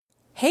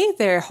Hey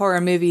there,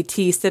 horror movie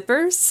tea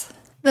sippers.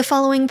 The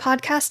following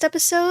podcast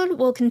episode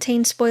will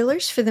contain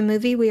spoilers for the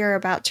movie we are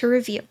about to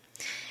review.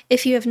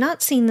 If you have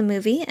not seen the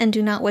movie and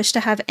do not wish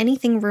to have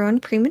anything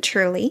ruined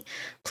prematurely,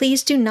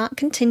 please do not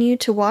continue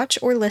to watch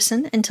or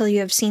listen until you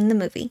have seen the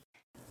movie.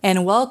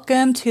 And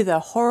welcome to the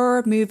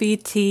Horror Movie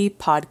Tea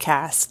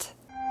Podcast.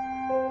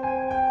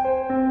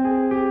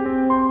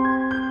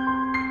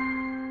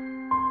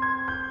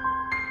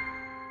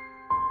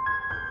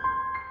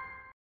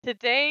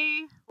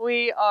 Today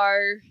we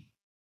are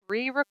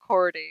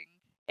re-recording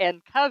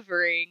and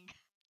covering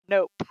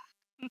Nope.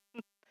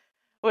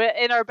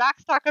 In our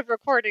backstock of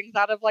recordings,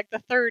 out of like the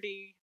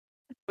 30,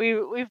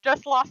 we've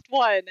just lost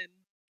one, and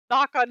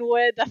knock on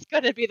wood, that's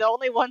going to be the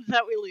only ones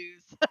that we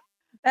lose.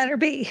 Better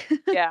be.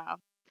 Yeah,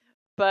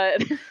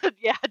 but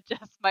yeah,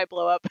 Jess might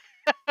blow up.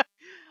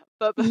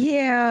 But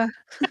Yeah.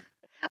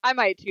 I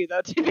might too,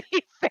 though. To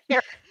be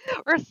fair,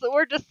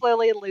 we're just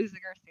slowly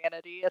losing our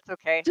sanity. It's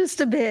okay. Just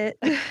a bit.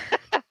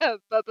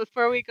 But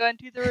before we go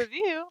into the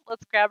review,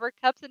 let's grab our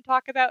cups and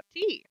talk about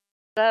tea.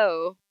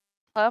 So,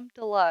 Plum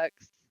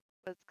Deluxe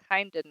was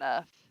kind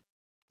enough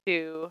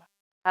to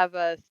have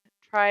us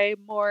try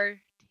more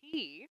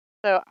tea.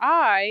 So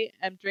I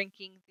am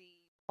drinking the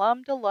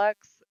Plum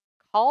Deluxe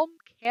Calm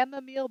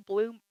Chamomile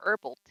Bloom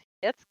Herbal Tea.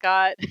 It's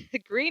got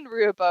green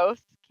rooibos,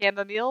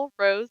 chamomile,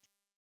 rose,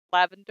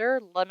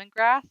 lavender,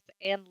 lemongrass,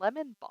 and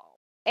lemon balm.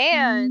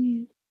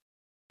 And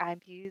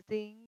I'm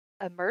using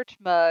a merch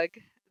mug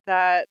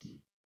that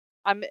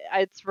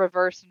it's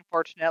reversed,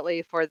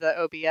 unfortunately, for the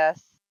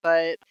OBS,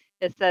 but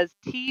it says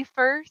tea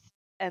first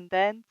and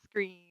then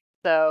scream.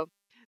 So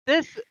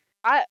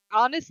I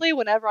honestly,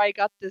 whenever I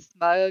got this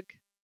mug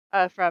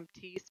from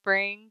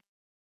Teespring,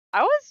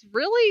 I was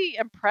really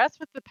impressed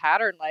with the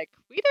pattern. Like,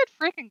 we did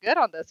freaking good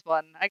on this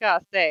one, I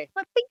gotta say.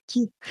 Well, thank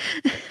you.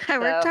 I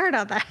worked hard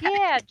on that.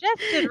 Yeah,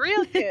 Jess did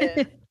real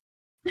good.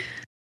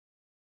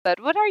 But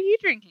what are you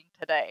drinking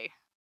today?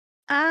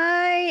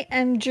 I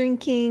am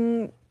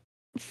drinking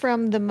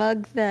from the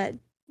mug that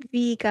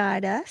V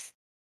got us.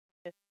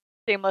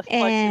 Shameless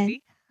plug to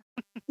me.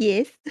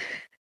 Yes.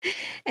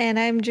 And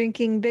I'm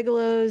drinking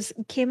Bigelow's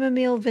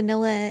chamomile,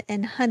 vanilla,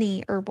 and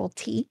honey herbal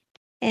tea.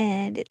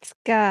 And it's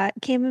got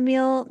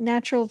chamomile,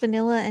 natural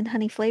vanilla, and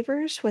honey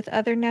flavors with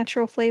other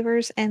natural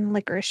flavors and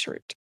licorice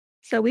root.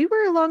 So we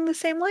were along the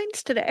same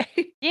lines today.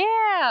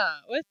 Yeah,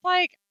 it's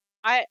like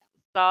I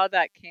saw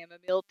that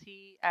chamomile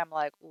tea. I'm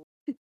like, ooh.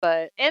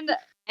 But and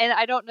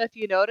I don't know if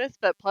you noticed,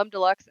 but Plum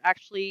Deluxe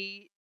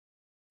actually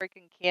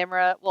freaking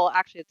camera. Well,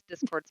 actually, it's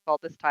Discord's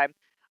fault this time.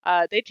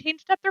 They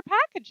changed up their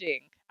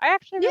packaging. I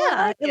actually really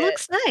like it. It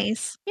looks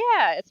nice.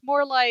 Yeah, it's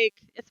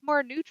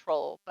more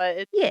neutral,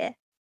 but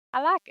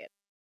I like it.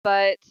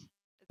 But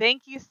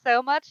thank you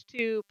so much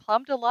to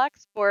Plum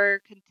Deluxe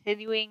for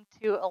continuing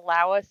to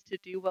allow us to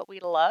do what we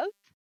love,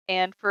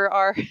 and for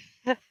our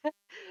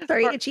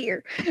Sorry, itchy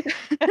ear.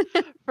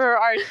 for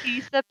our tea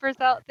sippers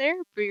out there,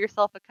 brew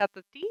yourself a cup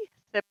of tea,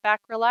 sit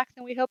back, relax,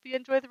 and we hope you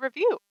enjoy the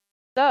review.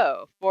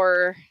 So,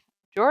 for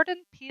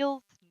Jordan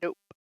Peele's Nope,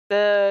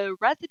 the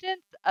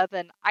residents of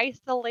an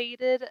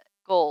isolated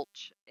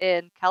gulch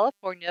in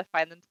California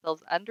find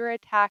themselves under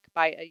attack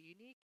by a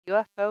unique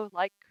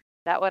UFO-like.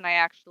 That one I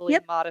actually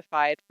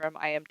modified from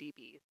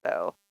IMDb,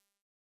 so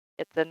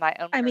it's in my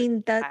own. I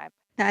mean,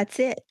 that's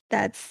it.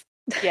 That's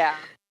yeah.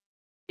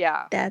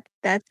 That's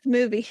the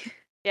movie.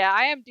 Yeah,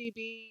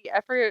 IMDb.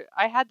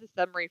 I had the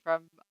summary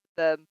from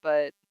them,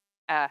 but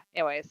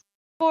anyways,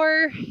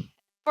 for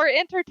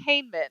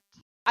entertainment,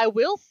 I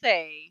will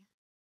say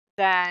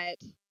that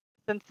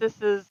since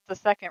this is the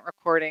second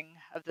recording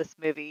of this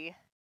movie,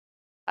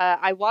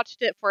 I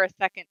watched it for a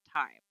second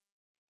time,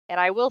 and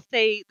I will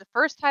say the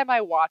first time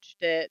I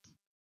watched it,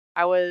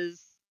 I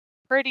was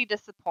pretty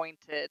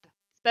disappointed,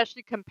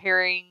 especially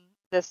comparing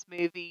this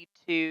movie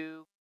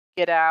to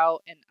Get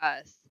Out and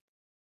Us.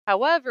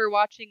 However,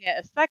 watching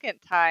it a second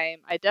time,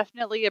 I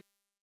definitely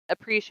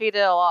appreciate it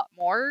a lot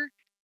more,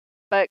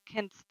 but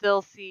can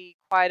still see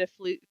quite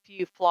a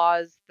few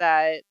flaws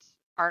that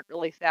aren't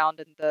really found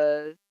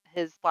in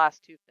his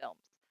last two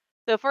films.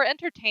 So for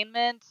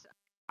entertainment,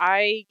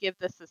 I give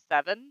this a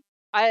 7.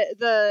 I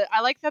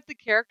like that the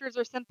characters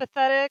are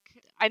sympathetic.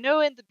 I know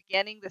in the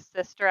beginning the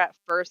sister at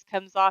first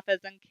comes off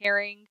as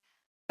uncaring,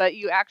 but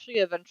you actually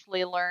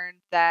eventually learn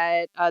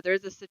that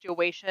there's a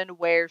situation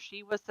where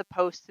she was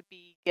supposed to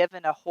be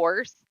given a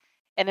horse,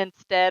 and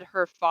instead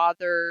her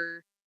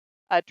father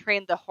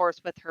trained the horse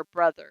with her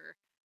brother.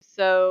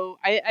 So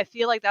I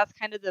feel like that's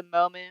kind of the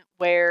moment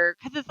where,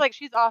 because it's like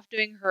she's off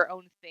doing her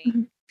own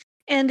thing.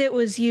 And it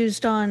was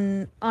used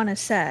on a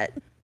set.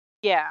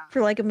 Yeah.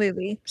 For like a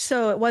movie.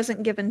 So it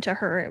wasn't given to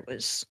her. It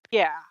was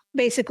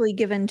basically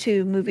given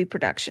to movie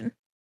production.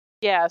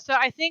 Yeah, so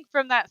I think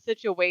from that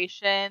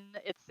situation,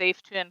 it's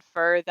safe to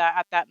infer that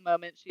at that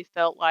moment she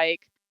felt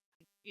like,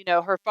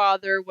 her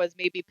father was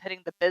maybe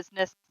putting the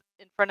business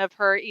in front of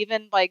her.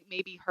 Even like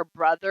maybe her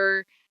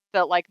brother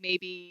felt like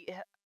maybe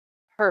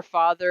her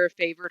father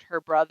favored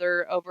her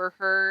brother over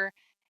her.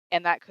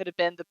 And that could have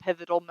been the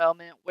pivotal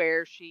moment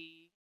where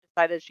she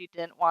decided she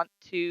didn't want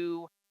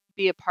to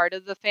be a part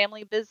of the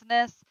family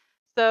business.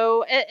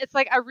 So it's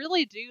like I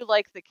really do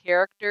like the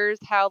characters,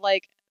 how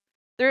like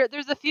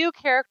there's a few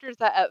characters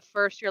that at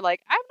first you're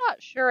like, I'm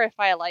not sure if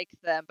I like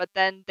them, but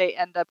then they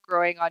end up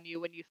growing on you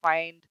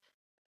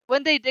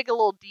when they dig a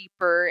little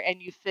deeper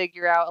and you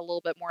figure out a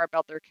little bit more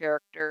about their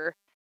character.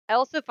 I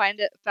also found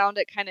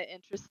it kind of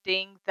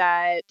interesting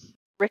that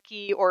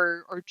Ricky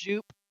or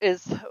Jupe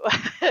is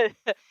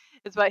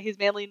is what he's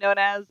mainly known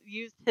as,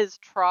 used his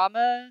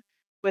trauma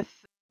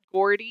with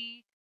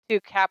Gordy to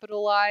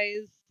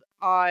capitalize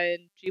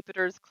on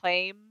Jupiter's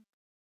claim.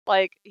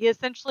 Like he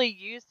essentially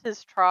used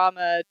his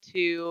trauma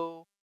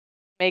to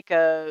make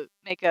a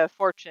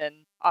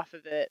fortune off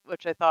of it,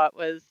 which I thought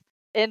was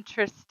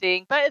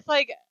interesting. But it's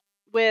like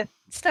with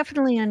It's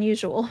definitely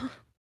unusual.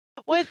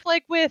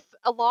 with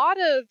a lot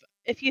of,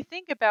 if you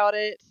think about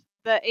it,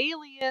 the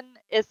alien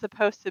is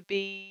supposed to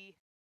be,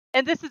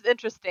 and this is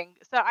interesting.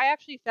 So I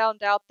actually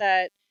found out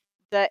that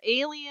the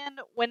alien,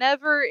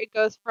 whenever it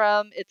goes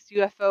from its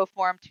UFO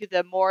form to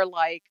the more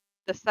like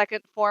the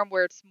second form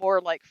where it's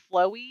more like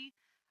flowy,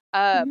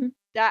 Mhm.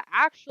 that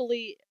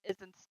actually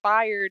is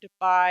inspired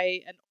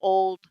by an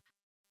old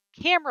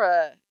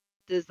camera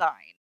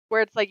design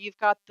where it's like you've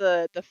got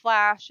the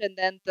flash and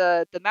then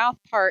the mouth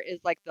part is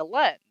like the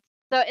lens.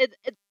 So it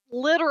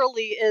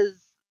literally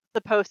is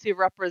supposed to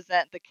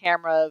represent the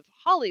camera of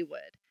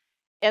Hollywood.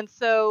 And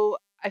so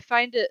I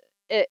find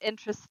it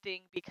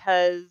interesting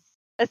because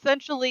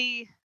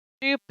essentially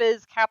Jupe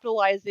is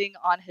capitalizing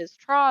on his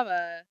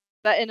trauma,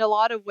 but in a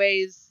lot of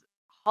ways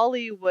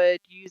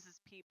Hollywood uses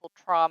people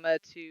trauma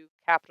to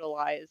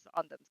capitalize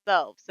on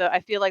themselves. So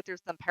I feel like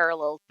there's some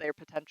parallels there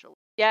potentially.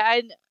 Yeah,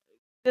 and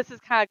this is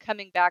kind of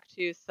coming back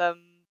to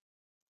some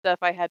stuff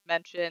I had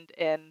mentioned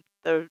in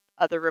the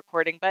other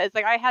recording, but it's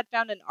like I had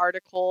found an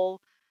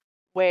article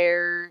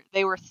where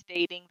they were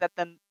stating that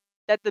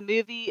the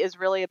movie is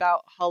really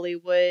about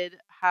Hollywood,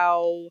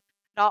 how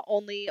not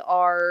only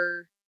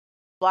are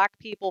black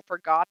people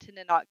forgotten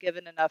and not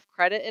given enough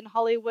credit in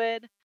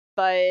Hollywood,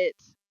 but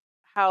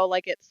how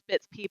like it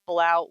spits people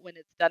out when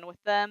it's done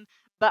with them.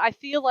 But I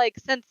feel like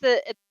since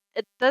it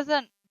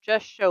doesn't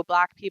just show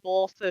black people,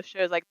 also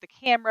shows like the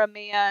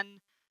cameraman,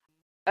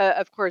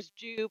 of course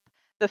Jupe,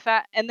 the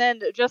fact, and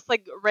then just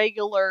like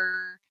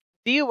regular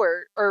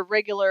viewer or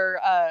regular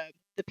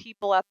the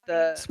people at the,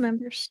 Audience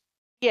members.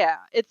 yeah,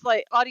 it's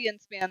like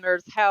audience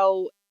members,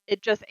 how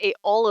it just ate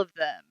all of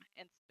them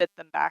and spit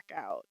them back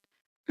out.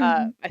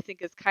 Mhm. I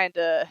think is kind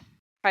of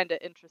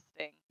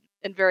interesting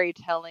and very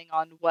telling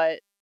on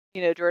what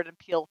Jordan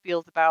Peele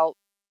feels about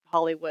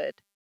Hollywood.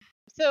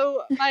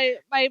 So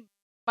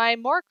my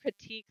more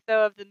critique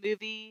though of the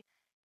movie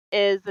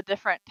is the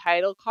different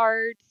title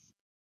cards.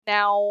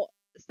 Now,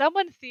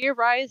 someone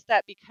theorized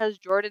that because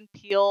Jordan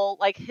Peele,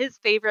 like his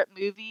favorite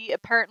movie,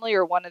 apparently,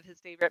 or one of his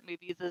favorite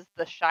movies, is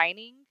The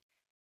Shining,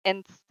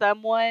 and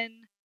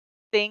someone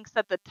thinks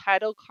that the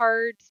title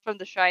cards from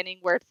The Shining,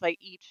 where it's like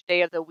each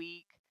day of the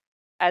week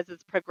as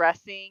it's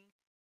progressing,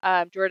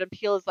 Jordan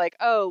Peele is like,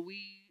 oh,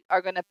 we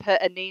are going to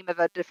put a name of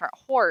a different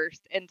horse,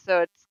 and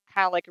so it's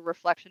kind of like a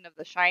reflection of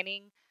The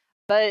Shining.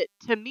 But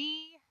to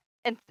me,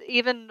 and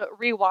even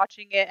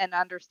rewatching it and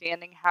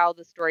understanding how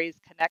the stories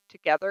connect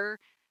together,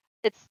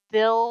 it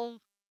still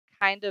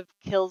kind of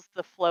kills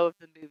the flow of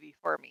the movie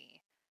for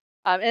me.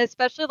 And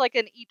especially like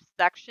in each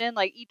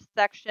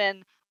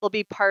section will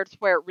be parts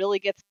where it really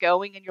gets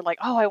going and you're like,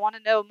 oh, I want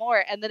to know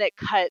more. And then it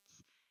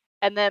cuts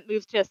and then it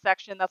moves to a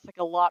section that's like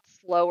a lot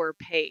slower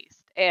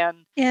paced.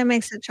 And Yeah, it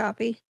makes it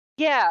choppy.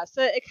 yeah,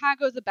 so it kind of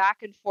goes a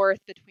back and forth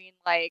between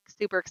like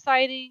super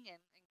exciting and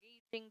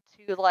engaging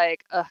to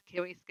like,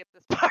 can we skip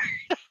this part?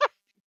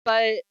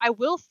 But I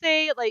will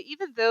say, like,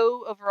 even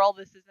though overall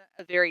this isn't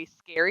a very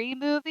scary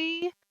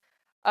movie,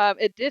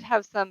 it did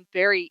have some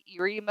very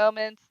eerie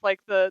moments, like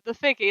the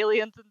fake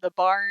aliens in the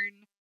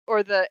barn,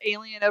 or the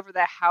alien over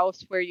the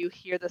house where you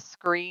hear the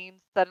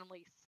screams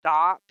suddenly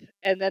stop,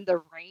 and then the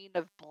rain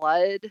of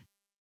blood.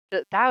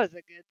 That was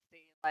a good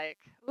scene. Like,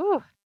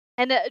 ooh.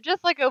 And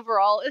just like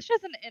overall, it's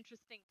just an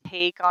interesting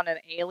take on an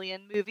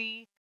alien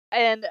movie.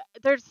 And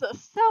there's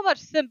so much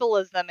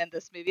symbolism in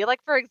this movie.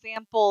 Like, for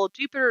example,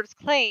 Jupiter's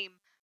Claim.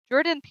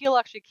 Jordan Peele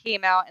actually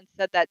came out and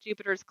said that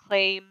Jupiter's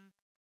Claim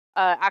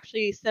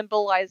actually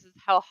symbolizes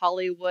how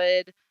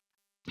Hollywood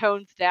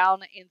tones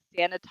down and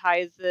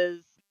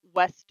sanitizes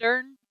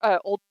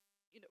old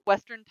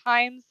Western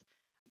times.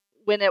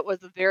 When it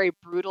was a very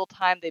brutal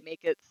time, they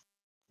make it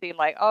seem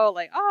like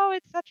oh,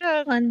 it's such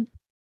a, Fun.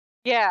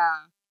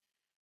 yeah.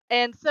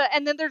 And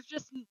then there's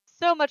just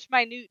so much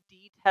minute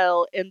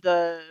detail in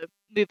the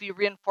movie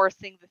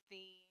reinforcing the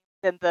theme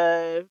and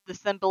the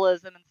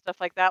symbolism and stuff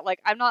like that.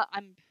 Like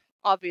I'm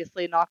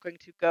obviously not going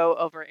to go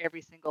over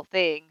every single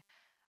thing,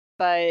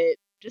 but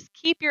just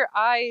keep your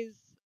eyes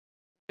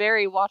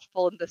very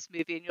watchful in this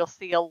movie and you'll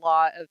see a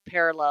lot of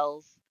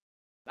parallels.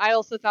 I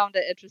also found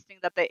it interesting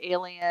that the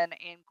alien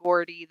and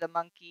Gordy the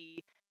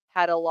monkey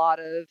had a lot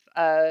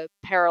of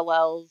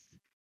parallels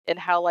in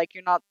how like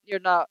you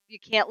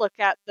can't look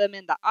at them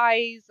in the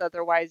eyes,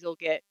 otherwise you'll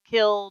get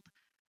killed.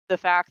 the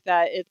fact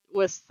that it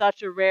was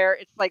such a rare,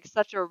 it's like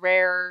such a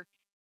rare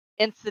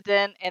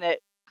incident, and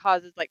it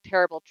causes like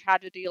terrible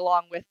tragedy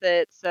along with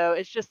it. So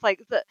it's just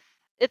like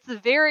it's a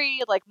very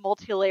like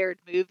multi-layered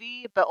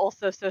movie, but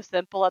also so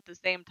simple at the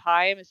same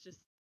time. It's just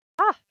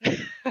ah.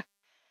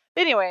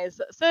 Anyways,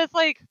 so it's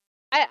like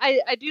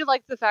I do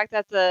like the fact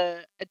that's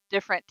a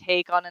different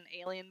take on an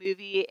alien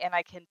movie, and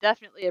I can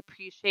definitely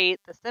appreciate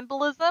the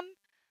symbolism.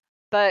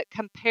 But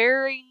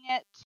comparing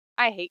it,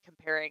 I hate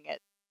comparing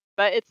it.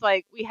 But it's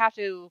like we have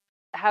to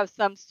have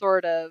some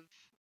sort of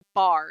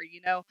bar,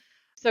 you know?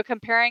 So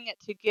comparing it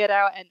to Get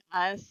Out and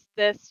Us,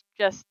 this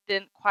just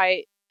didn't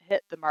quite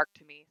hit the mark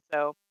to me.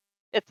 So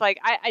it's like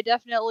I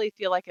definitely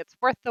feel like it's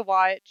worth the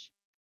watch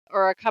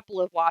or a couple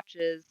of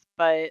watches,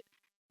 but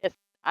it's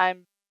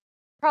I'm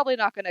probably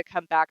not going to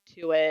come back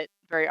to it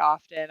very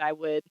often. I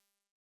would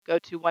go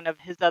to one of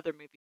his other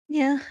movies.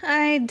 Yeah,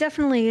 I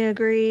definitely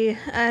agree.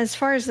 As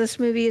far as this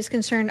movie is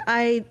concerned,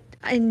 I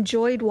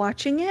enjoyed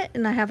watching it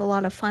and I have a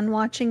lot of fun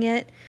watching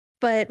it,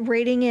 but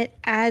rating it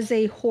as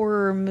a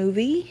horror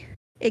movie,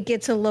 it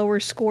gets a lower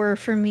score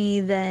for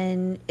me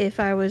than if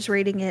I was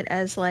rating it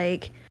as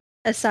like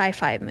a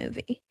sci-fi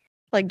movie,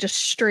 like just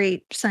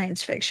straight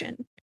science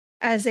fiction.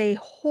 As a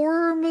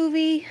horror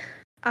movie,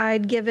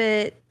 I'd give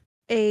it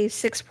a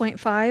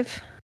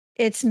 6.5.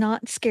 It's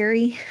not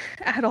scary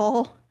at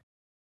all.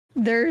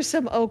 There's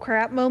some oh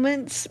crap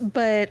moments,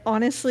 but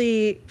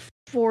honestly,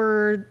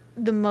 for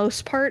the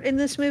most part in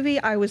this movie,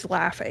 I was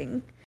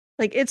laughing.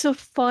 Like it's a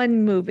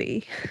fun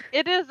movie.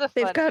 It is a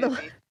They've fun got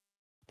movie.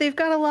 they've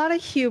got a lot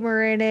of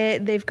humor in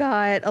it. They've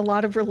got a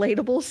lot of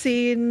relatable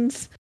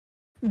scenes.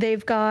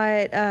 They've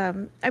got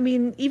I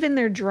mean, even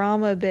their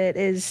drama bit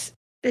is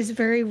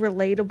very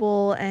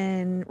relatable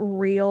and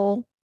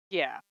real,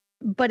 Yeah.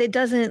 but it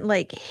doesn't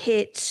like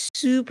hit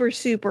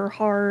super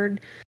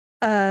hard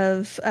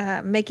of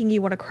making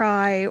you want to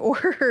cry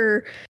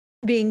or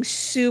being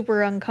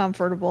super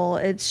uncomfortable.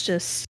 It's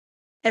just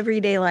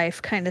everyday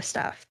life kind of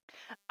stuff.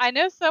 I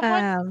know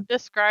someone Um,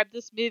 described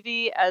this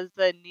movie as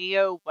a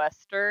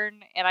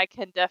neo-Western, and I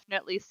can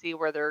definitely see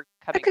where they're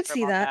I coming could from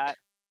see on that. that.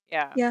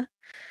 Yeah.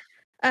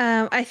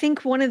 Yeah. I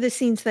think one of the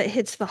scenes that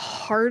hits the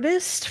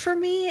hardest for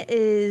me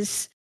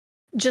is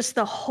just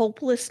the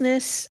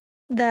hopelessness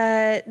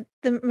that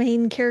the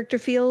main character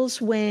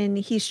feels when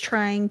he's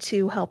trying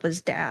to help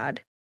his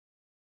dad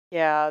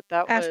Yeah,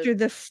 that was after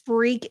the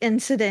freak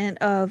incident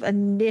of a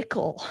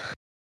nickel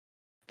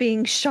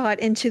being shot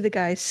into the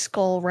guy's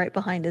skull right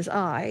behind his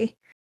eye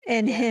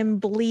and yeah. him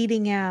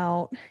bleeding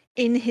out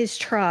in his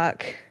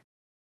truck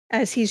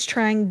as he's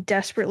trying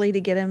desperately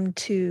to get him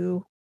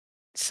to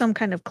some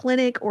kind of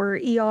clinic or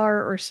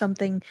ER or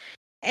something,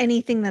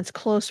 anything that's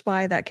close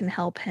by that can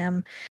help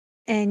him.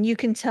 And you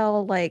can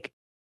tell, like,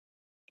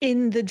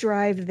 in the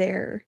drive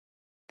there,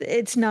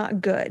 it's not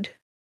good.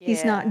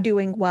 He's not Yeah.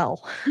 doing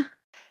well.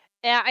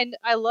 Yeah, and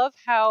I love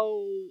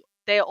how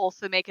they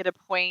also make it a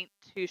point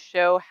to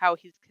show how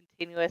he's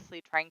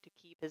continuously trying to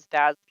keep his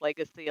dad's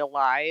legacy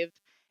alive.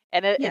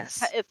 And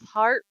Yes. it's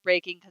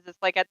heartbreaking because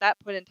it's like at that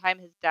point in time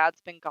his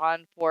dad's been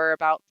gone for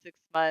about 6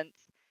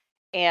 months,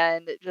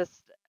 and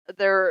just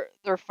their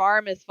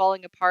farm is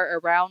falling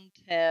apart around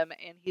him,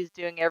 and he's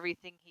doing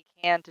everything he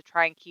can to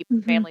try and keep the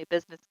Hmm. family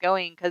business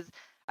going. Because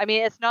I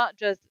mean, it's not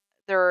just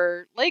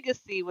their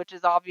legacy, which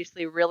is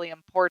obviously really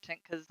important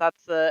because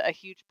that's a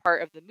huge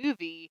part of the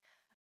movie,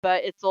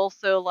 but it's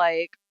also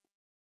like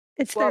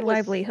It's their what was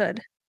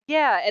livelihood.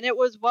 yeah, and it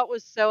was what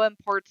was so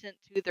important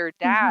to their Hmm.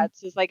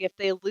 dads. Is like if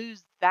they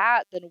lose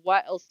that, then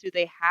what else do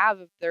they have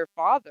of their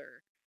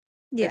father?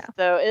 Yeah.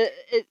 So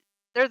it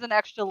there's an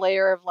extra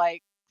layer of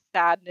like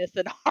sadness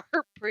and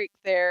heartbreak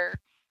there.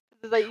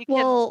 It's like you can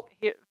Well,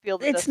 feel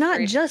the it's not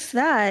desperation. just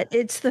that,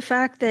 it's the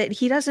fact that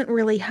he doesn't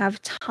really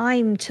have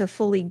time to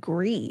fully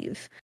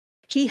grieve.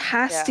 He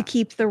has to Yeah,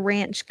 keep the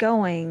ranch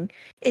going.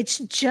 It's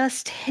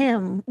just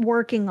him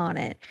working on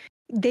it.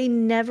 They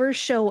never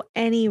show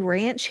any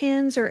ranch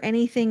hands or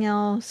anyone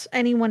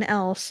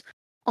else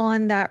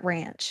on that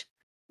ranch.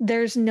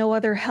 There's no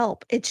other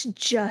help. It's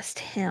just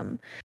him.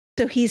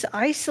 So he's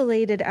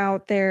isolated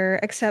out there,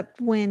 except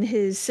when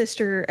his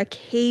sister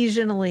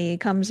occasionally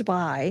comes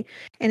by,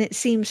 and it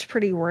seems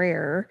pretty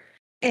rare,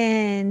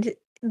 and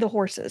the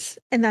horses,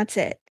 and that's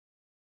it.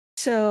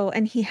 So,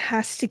 and he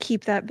has to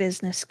keep that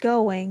business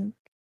going,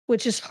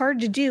 which is hard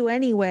to do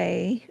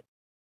anyway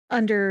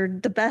under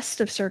the best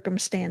of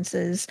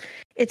circumstances.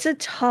 It's a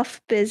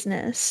tough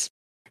business,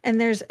 and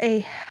there's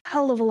a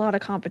hell of a lot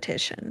of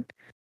competition.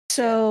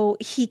 yeah, So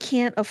he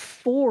can't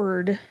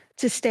afford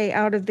to stay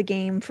out of the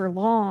game for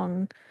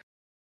long.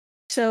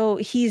 So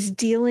he's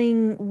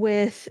dealing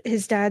with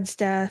his dad's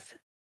death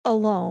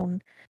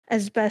alone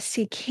as best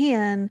he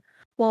can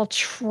while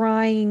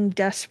trying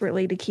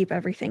desperately to keep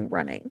everything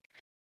running.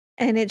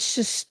 And it's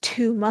just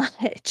too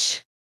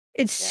much.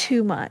 It's yeah,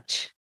 too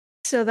much.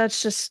 So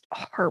that's just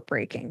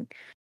heartbreaking.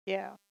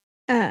 yeah,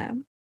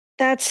 Um,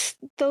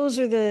 those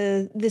are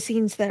the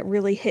scenes that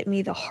really hit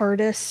me the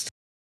hardest.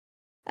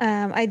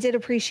 I did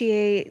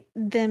appreciate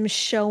them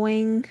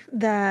showing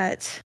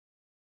that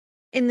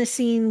in the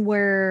scene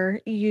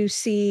where you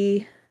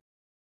see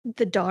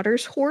the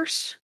daughter's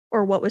horse,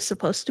 or what was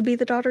supposed to be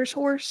the daughter's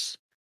horse,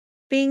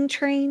 being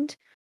trained,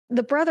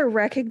 the brother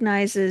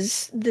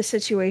recognizes the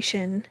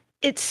situation.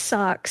 It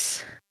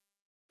sucks,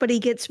 but he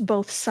gets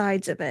both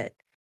sides of it.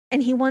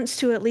 And he wants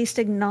to at least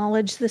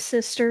acknowledge the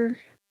sister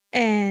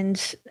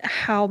and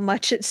how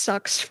much it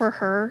sucks for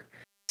her.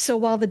 So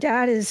while the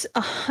dad is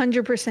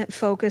 100%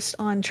 focused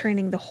on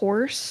training the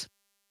horse,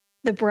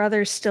 the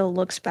brother still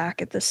looks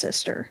back at the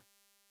sister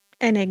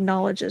and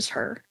acknowledges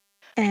her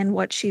and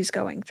what she's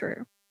going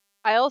through.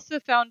 I also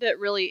found it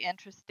really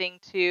interesting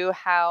too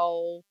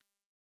how,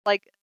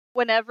 like,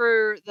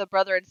 whenever the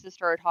brother and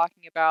sister are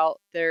talking about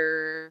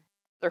their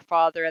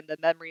father and the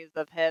memories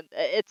of him,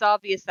 it's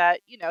obvious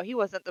that, you know, he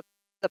wasn't the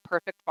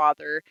perfect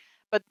father,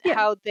 but Yeah.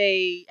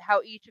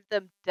 how each of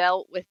them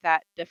dealt with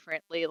that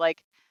differently.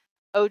 Like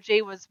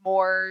OJ was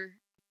more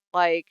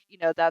like, you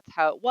know, that's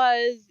how it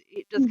was,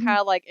 just Mhm. kind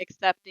of like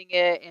accepting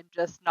it and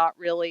just not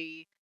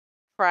really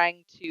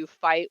trying to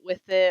fight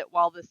with it,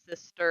 while the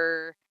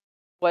sister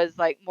was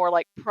like more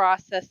like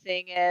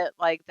processing it,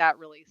 like that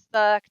really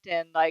sucked,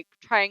 and like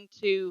trying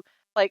to,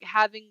 like,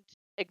 having to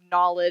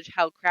acknowledge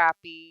how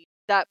crappy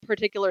that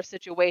particular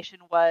situation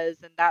was,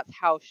 and that's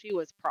how she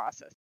was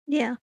processed.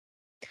 Yeah.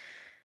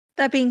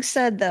 That being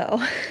said,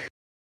 though,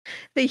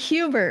 the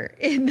humor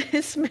in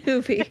this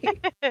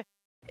movie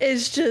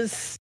is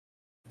just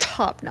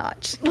top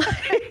notch.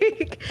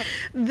 Like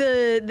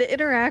the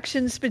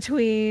interactions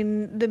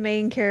between the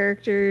main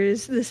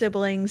characters, the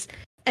siblings,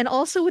 and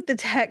also with the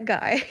tech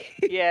guy,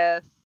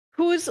 Yes.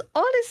 who's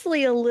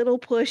honestly a little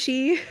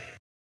pushy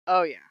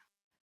Oh yeah.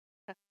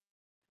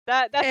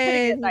 That's putting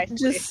it and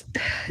nicely.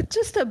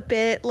 just a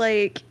bit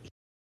like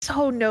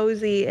so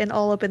nosy and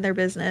all up in their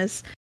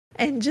business,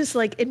 and just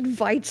like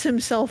invites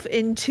himself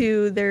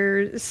into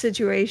their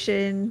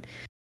situation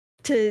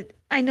to,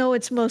 I know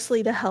it's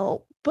mostly to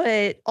help,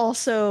 but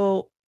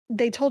also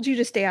they told you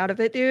to stay out of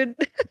it, dude.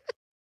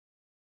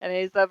 And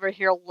he's over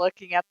here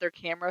looking at their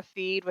camera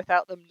feed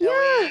without them Yeah,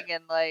 knowing,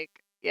 and like,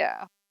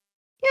 yeah.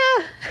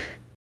 yeah.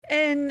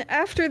 And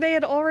after they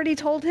had already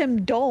told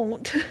him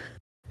don't,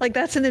 like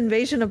that's an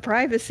invasion of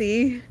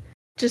privacy.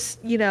 Just,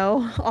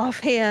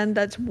 offhand,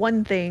 that's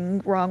one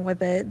thing wrong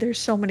with it. There's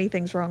so many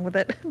things wrong with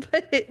it,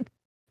 but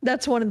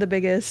that's one of the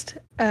biggest.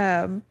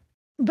 But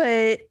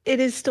it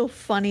is still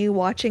funny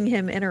watching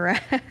him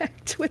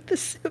interact with the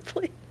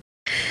sibling.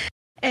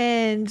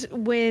 And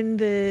when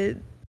the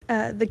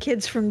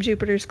kids from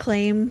Jupiter's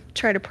Claim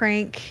try to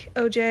prank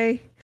OJ,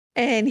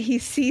 and he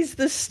sees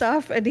this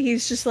stuff, and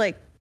he's just like,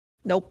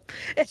 "Nope,"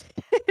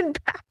 and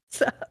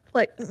backs up,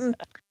 like,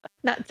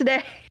 "Not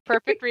today."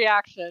 Perfect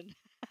reaction.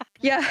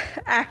 Yeah,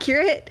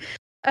 accurate.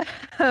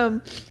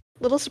 Um,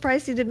 little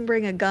surprised he didn't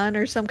bring a gun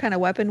or some kind of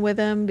weapon with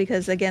him,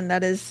 because again,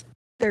 that is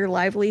their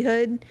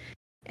livelihood,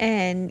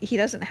 and he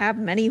doesn't have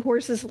many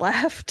horses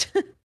left.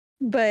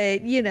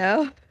 But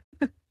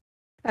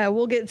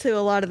we'll get to a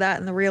lot of that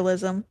in the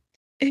realism.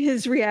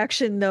 His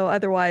reaction, though,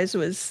 otherwise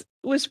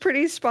was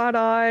pretty spot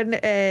on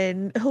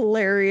and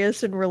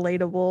hilarious and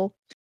relatable.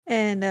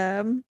 And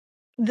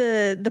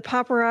the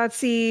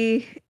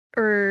paparazzi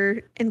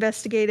or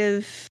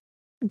investigative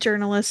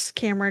journalist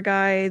camera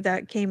guy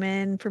that came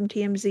in from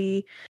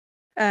TMZ,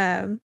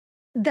 um,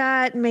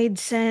 that made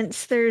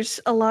sense. There's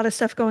a lot of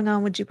stuff going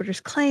on with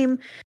Jupiter's Claim.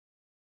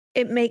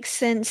 It makes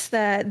sense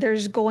that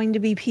there's going to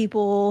be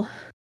people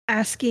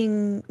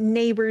asking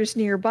neighbors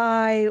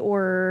nearby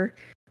or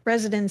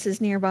residences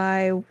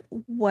nearby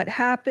what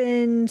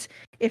happened,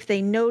 if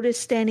they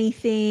noticed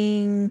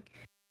anything,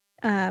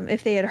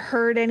 if they had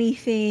heard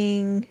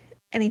anything,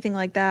 anything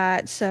like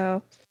that.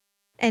 So,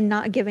 and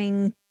not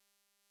giving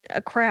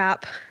a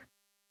crap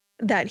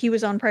that he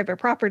was on private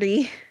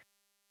property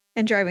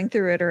and driving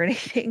through it or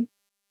anything.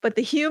 But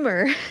the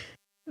humor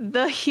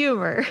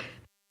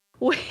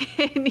when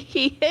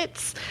he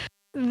hits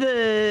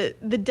the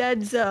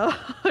dead zone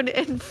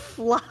and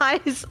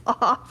flies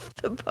off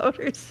the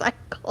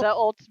motorcycle The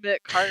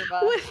ultimate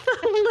karma. with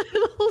a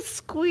little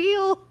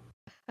squeal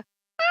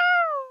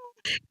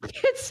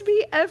gets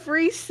me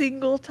every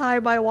single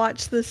time I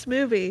watch this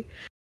movie.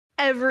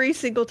 Every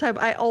single time,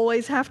 I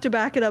always have to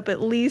back it up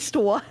at least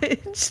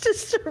once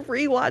just to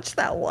rewatch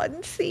that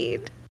one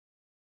scene.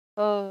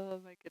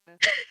 Oh my goodness.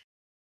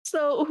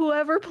 So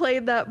whoever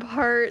played that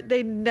part,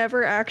 they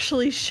never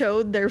actually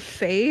showed their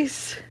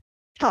face.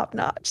 Top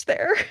notch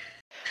there.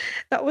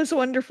 That was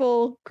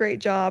wonderful. Great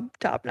job.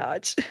 Top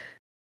notch.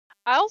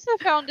 I also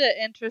found it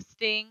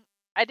interesting.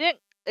 I didn't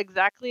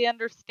exactly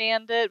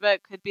understand it, but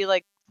it could be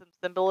like some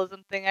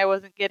symbolism thing I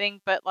wasn't getting.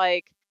 But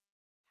like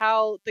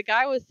how the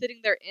guy was sitting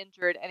there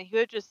injured, and he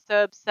was just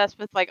so obsessed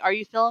with like, "Are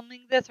you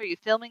filming this? Are you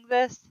filming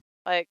this?"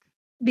 Like,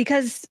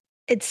 Because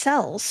it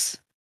sells.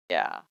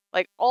 yeah,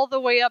 like all the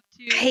way up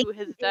to Pain,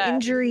 his death.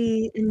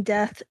 injury, and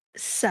death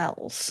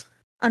sells,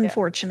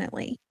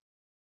 unfortunately.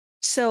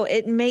 So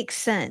it makes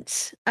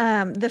sense.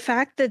 The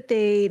fact that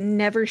they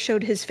never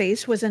showed his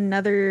face was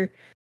another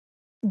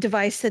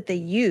device that they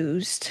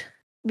used,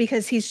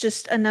 because he's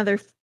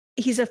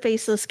a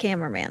faceless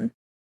cameraman.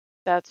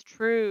 That's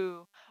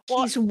true.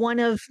 Well, He's one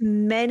of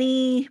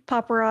many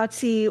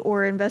paparazzi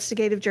or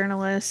investigative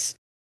journalists,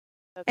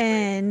 that's very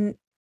and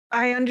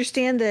I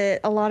understand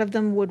that a lot of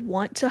them would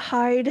want to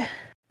hide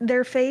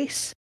their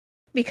face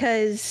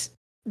because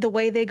the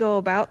way they go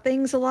about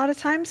things a lot of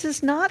times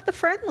is not the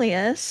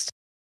friendliest,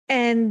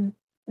 and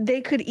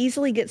they could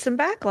easily get some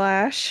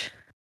backlash,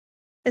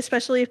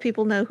 especially if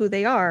people know who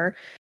they are.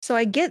 So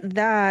I get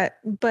that,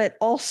 but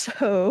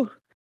also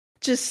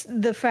just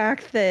the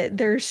fact that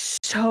there's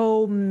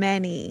so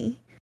many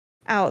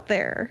out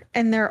there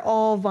and they're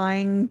all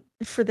vying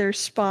for their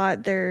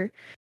spot, their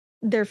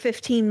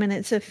 15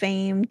 minutes of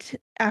fame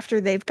after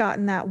they've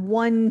gotten that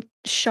one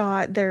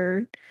shot,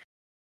 their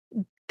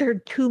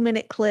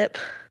 2-minute clip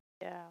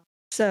yeah.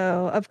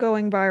 so of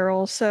going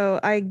viral. So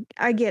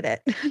I get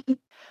it.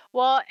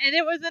 Well, and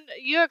it wasn't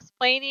you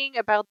explaining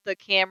about the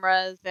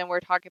cameras, and we're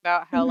talking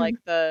about how Mhm. like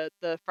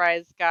the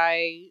fries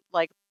guy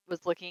like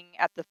was looking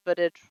at the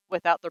footage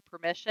without their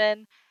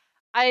permission.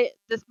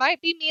 This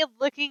might be me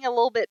looking a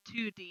little bit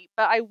too deep,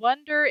 but I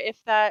wonder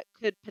if that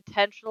could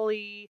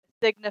potentially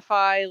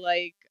signify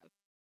like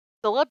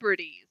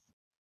celebrities,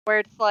 where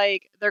it's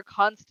like they're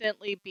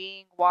constantly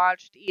being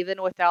watched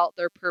even without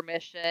their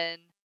permission,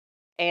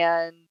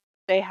 and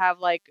they have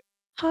like,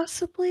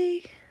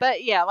 Possibly.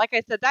 but yeah, like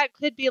I said, that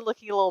could be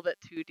looking a little bit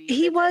too deep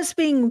He in it. was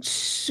being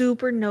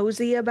super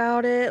nosy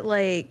about it,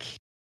 like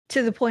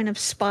to the point of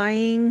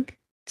spying.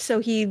 So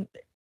he,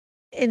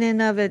 in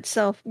and of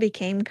itself,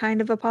 became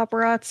kind of a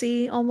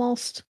paparazzi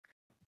almost,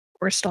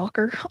 or a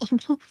stalker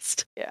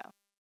almost. Yeah.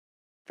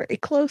 Very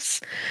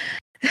close.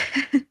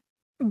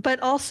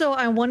 But also,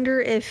 I wonder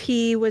if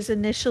he was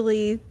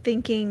initially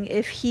thinking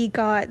if he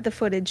got the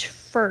footage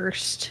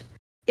first,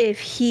 if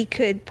he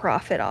could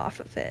profit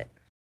off of it.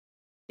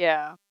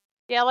 Yeah.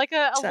 Yeah, like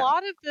a So,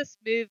 lot of this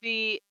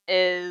movie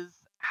is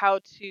how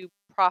to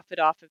profit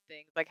off of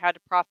things, like how to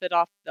profit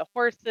off the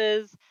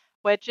horses,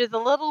 which is a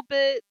little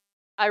bit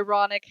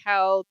ironic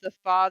how the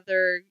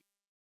father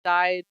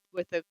died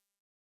with a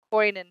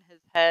coin in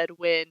his head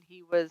when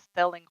he was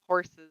selling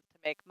horses to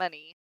make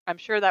money. I'm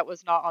sure that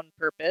was not on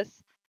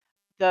purpose.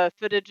 The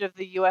footage of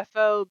the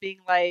UFO being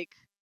like,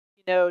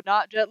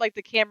 not just like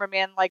the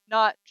cameraman, like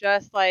not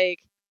just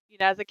like,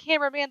 as a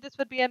cameraman, this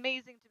would be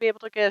amazing to be able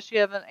to get a shoot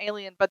of an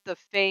alien, but the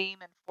fame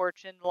and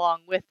fortune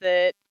along with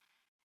it,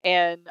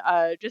 and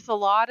just a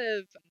lot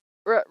of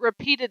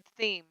repeated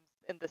themes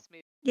in this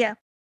movie. yeah.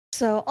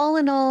 So, all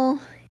in all,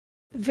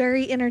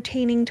 very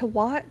entertaining to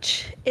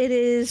watch. It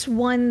is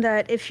one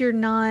that, if you're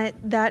not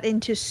that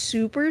into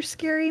super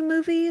scary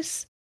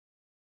movies,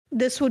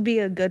 this would be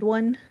a good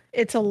one.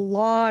 It's a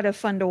lot of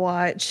fun to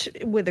watch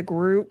with a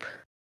group,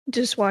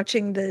 just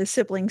watching the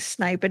siblings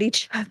snipe at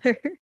each other.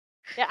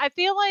 Yeah, I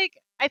feel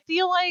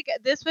like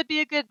this would be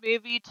a good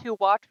movie to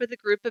watch with a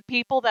group of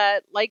people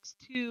that likes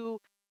to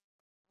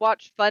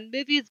watch fun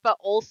movies, but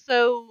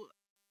also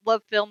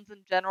love films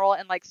in general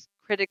and likes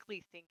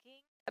critically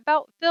thinking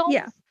about Yeah,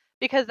 films.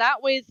 Because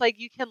that way, it's like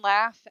you can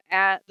laugh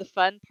at the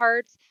fun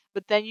parts,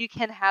 but then you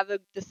can have a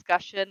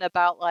discussion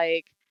about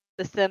like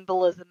the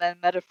symbolism and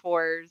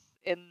metaphors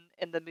in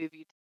the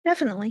movie.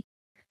 definitely.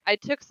 I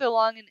took so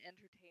long in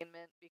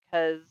entertainment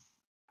because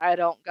I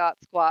don't got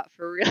squat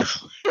for real.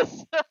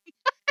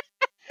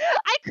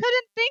 I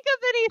couldn't think of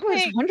I was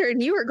anything.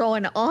 wondering, you were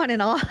going on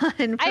and on I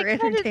for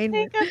couldn't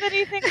entertainment. think of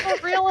anything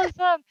for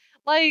realism.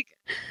 Like,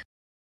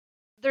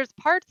 there's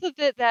parts of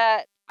it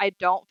that I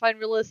don't find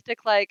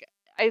realistic. Like,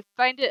 I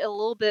find it a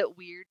little bit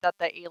weird that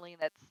the alien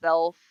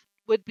itself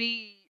would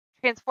be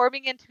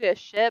transforming into a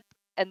ship,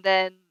 and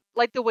then,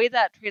 like, the way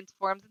that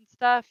transforms and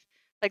stuff,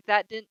 like,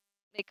 that didn't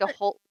make a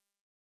whole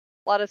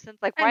lot of sense.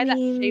 Like, I why that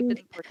shape mean,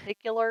 in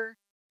particular?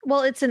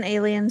 well, it's an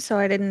alien, so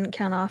I didn't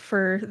count off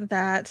for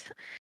that.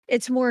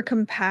 It's more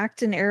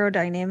compact and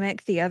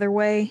aerodynamic the other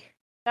way.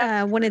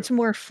 That's When true. it's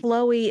more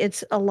flowy,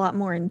 it's a lot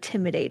more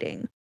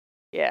intimidating.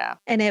 Yeah,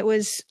 And it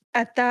was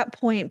at that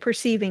point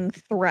perceiving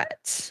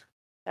threats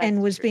and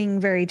that's was true. being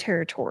very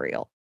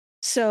territorial.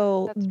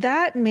 So That's true.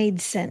 that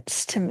made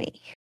sense to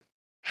me.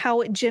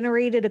 How it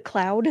generated a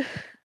cloud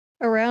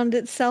around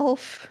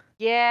itself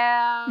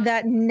Yeah.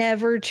 that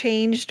never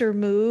changed or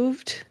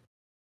moved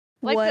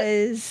Like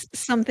was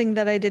something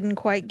that I didn't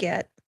quite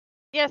get.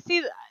 yeah,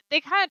 see, they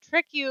kind of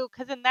trick you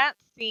because in that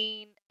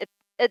scene,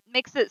 it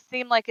makes it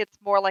seem like it's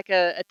more like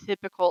a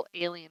typical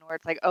alien, where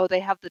it's like, oh, they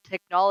have the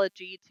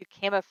technology to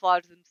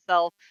camouflage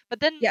themselves, but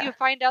then Yeah, you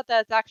find out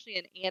that it's actually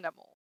an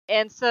animal,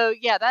 and so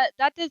yeah, that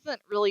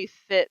doesn't really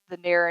fit the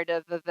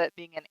narrative of it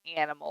being an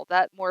animal.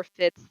 That more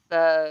fits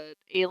the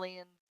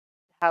aliens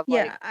have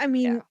like, yeah. I yeah,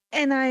 mean,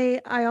 and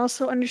I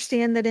also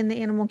understand that in the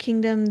animal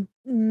kingdom,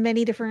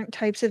 many different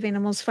types of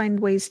animals find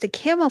ways to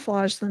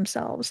camouflage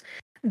themselves.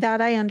 That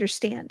I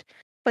understand.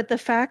 But the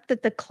fact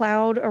that the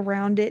cloud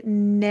around it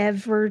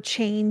never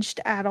changed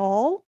at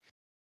all,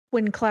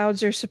 when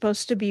clouds are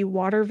supposed to be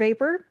water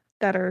vapor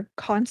that are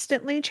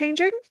constantly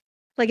changing,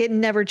 like it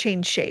never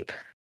changed shape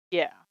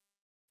yeah.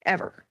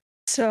 ever.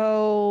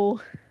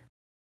 So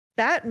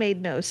that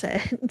made no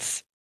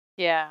sense.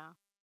 Yeah.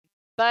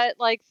 But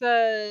like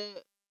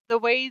the the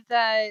way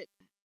that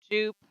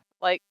Jupe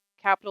like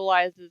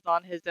capitalizes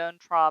on his own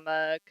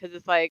trauma, because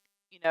it's like,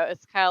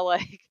 it's kind of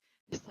like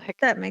it's like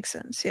That makes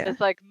sense. Yeah. it's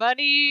like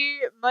money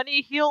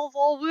heals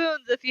all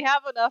wounds if you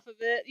have enough of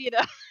it.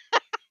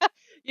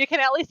 You can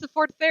at least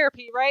afford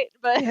therapy, right?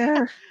 But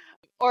Yeah.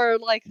 or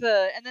like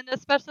and then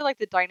especially like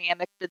the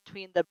dynamic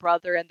between the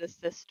brother and the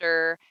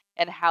sister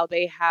and how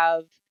they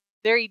have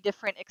very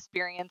different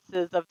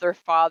experiences of their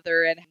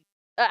father and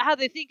how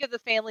they think of the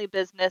family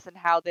business and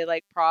how they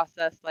like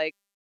process like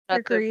Their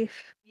not the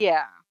grief.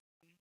 yeah.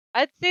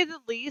 I'd say the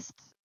least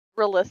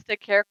realistic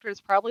character is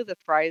probably the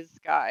fries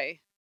guy.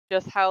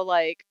 Just how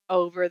like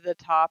over the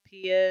top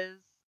he is.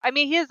 I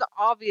mean, he is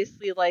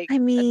obviously like I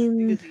an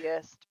mean,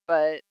 enthusiast,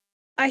 but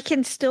I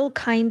can still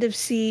kind of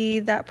see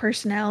that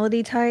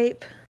personality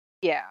type.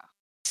 yeah.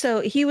 So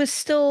he was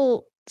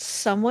still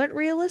somewhat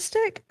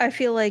realistic. I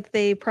feel like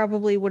they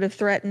probably would have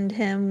threatened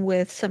him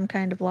with some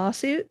kind of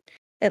lawsuit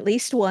at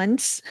least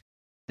once.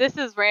 This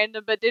is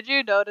random, but did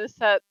you notice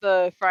that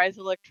the Fry's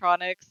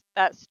Electronics,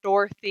 that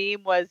store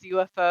theme was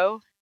UFO?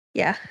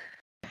 Yeah.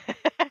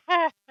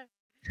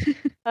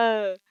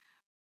 uh,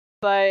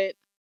 but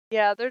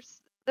yeah,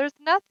 there's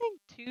nothing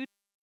too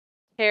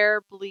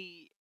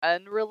terribly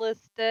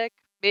unrealistic.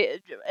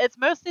 It's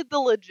mostly the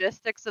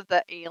logistics of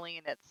the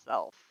alien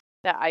itself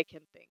that I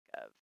can think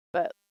of.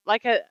 But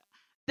like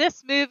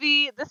this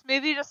movie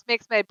just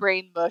makes my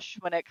brain mush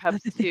when it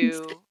comes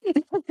to.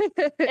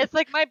 It's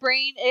like my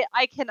brain.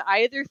 I can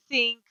either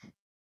think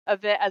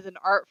of it as an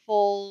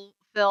artful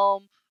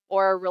film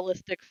or a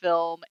realistic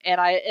film,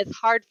 and it's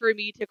hard for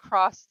me to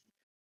cross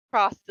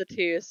the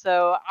two.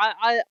 So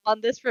I on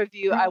this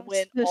review I Cross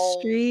went the all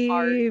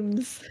art.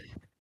 streams.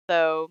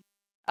 So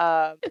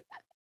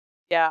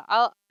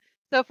yeah,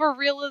 so for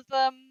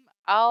realism,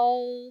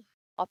 I'll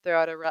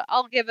throw out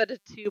I'll give it a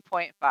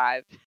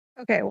 2.5.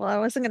 Okay, well, I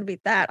wasn't going to be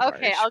that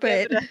Okay, harsh, I'll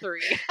give but it a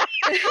 3.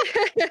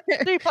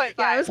 3.5.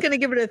 yeah, I was going to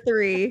give it a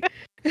 3.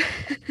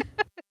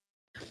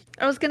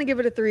 I was going to give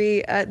it a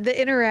 3.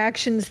 The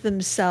interactions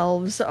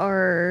themselves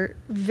are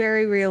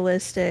very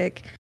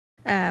realistic.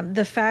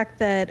 The fact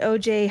that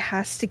OJ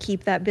has to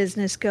keep that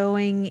business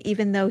going,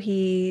 even though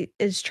he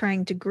is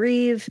trying to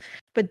grieve,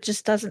 but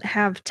just doesn't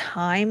have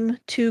time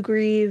to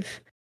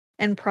grieve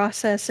and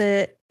process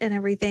it and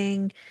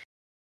everything.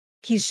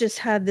 He's just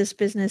had this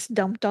business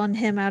dumped on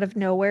him out of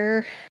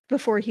nowhere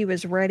before he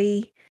was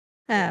ready.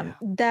 Yeah.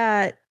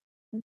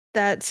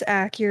 That's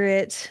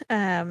accurate.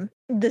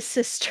 The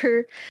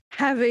sister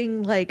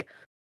having like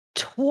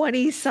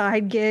 20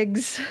 side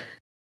gigs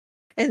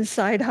and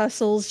side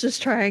hustles,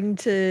 just trying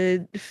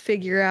to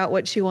figure out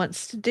what she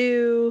wants to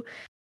do,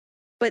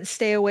 but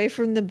stay away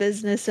from the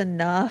business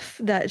enough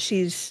that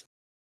she's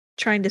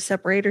trying to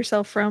separate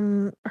herself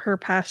from her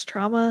past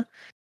trauma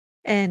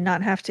and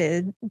not have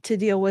to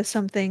deal with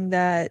something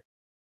that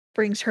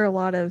brings her a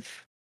lot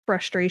of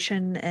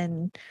frustration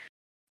and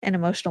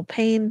emotional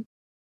pain.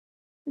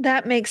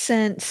 That makes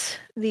sense.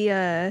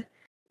 The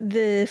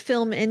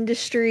film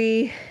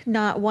industry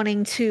not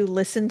wanting to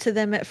listen to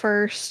them at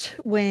first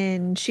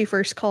when she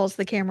first calls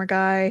the camera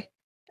guy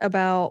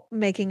about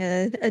making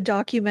a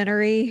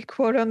documentary,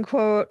 quote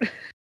unquote.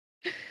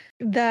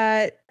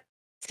 That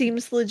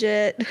seems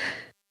legit.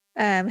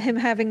 Him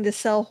having to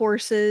sell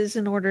horses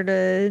in order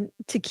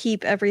to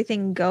keep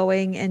everything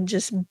going and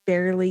just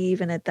barely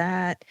even at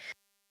that.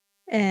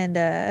 And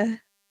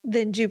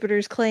then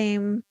Jupiter's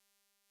claim,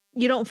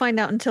 you don't find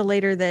out until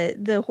later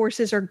that the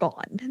horses are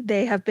gone.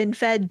 They have been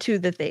fed to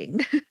the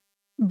thing,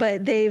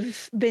 but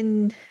they've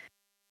been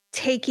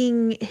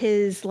taking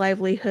his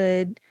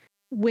livelihood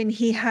when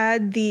he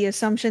had the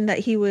assumption that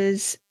he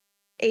was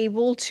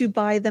able to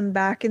buy them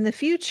back in the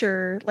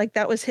future. Like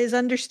that was his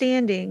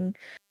understanding,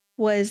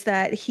 was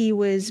that he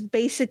was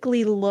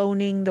basically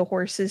loaning the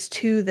horses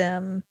to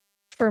them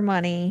for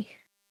money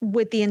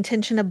with the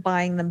intention of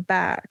buying them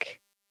back.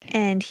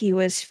 And he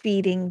was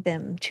feeding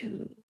them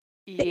to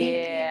the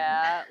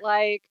Yeah,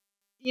 like,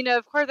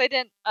 of course I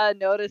didn't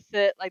notice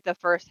it like the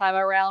first time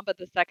around, but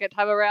the second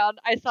time around,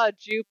 I saw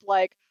Jupe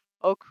like,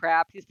 oh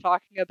crap, he's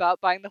talking about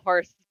buying the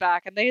horses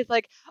back, and then he's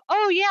like,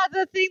 oh yeah,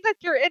 the thing that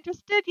you're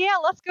interested, yeah,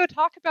 let's go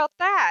talk about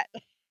that.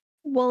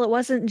 Well, it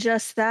wasn't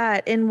just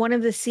that. In one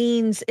of the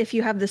scenes, if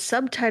you have the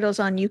subtitles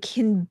on, you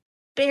can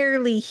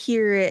barely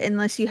hear it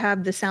unless you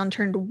have the sound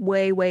turned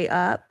way, way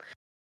up.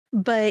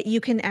 But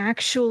you can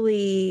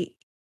actually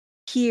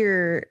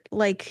hear,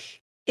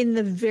 like, in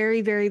the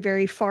very, very,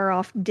 very far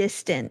off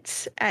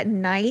distance at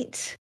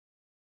night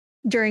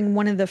during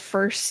one of the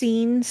first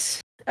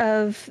scenes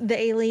of the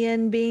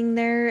alien being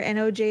there and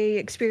OJ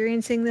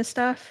experiencing this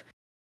stuff,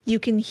 you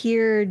can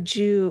hear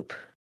Jupe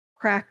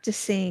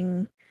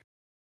practicing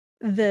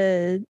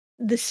the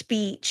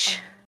speech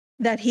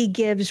that he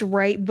gives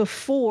right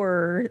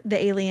before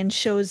the alien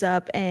shows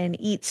up and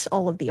eats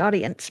all of the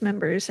audience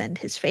members and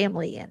his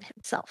family and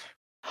himself.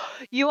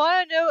 You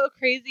want to know a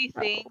crazy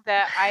thing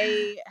that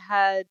I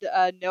had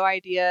no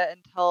idea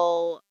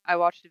until I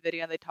watched the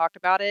video and they talked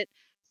about it?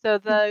 So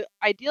the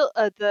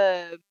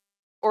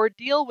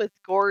ordeal with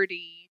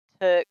Gordy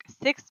took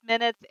 6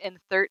 minutes and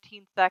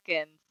 13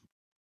 seconds,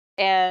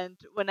 And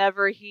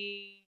whenever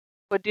he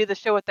would do the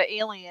show with the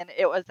alien,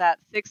 it was at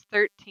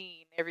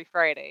 6:13 every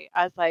Friday.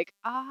 I was like,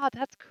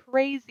 that's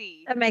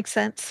crazy. That makes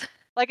sense.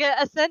 Like,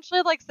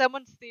 essentially, like,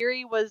 someone's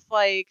theory was,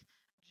 like,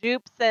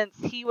 Jupe, since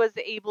he was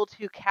able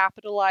to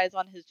capitalize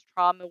on his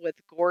trauma with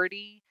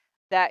Gordy,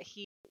 that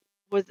he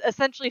was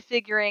essentially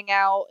figuring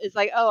out, is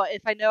like, oh,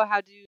 if I know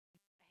how to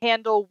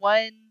handle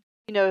one,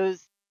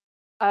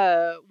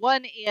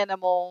 one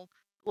animal,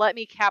 let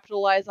me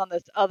capitalize on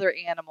this other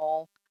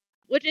animal.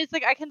 Which is,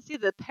 like, I can see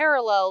the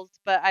parallels,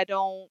 but I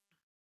don't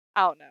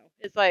know.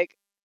 It's like,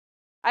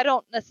 I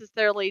don't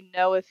necessarily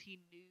know if he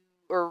knew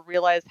or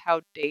realized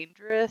how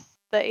dangerous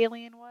the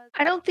alien was.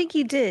 I don't think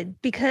he did,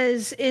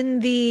 because in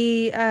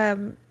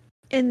the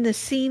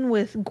scene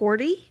with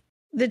Gordy,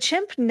 the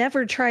chimp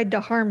never tried to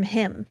harm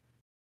him.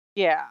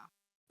 Yeah.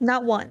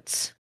 Not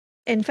once.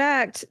 In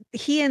fact,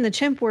 he and the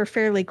chimp were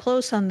fairly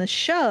close on the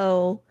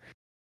show,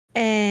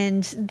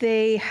 and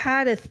they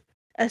had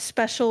a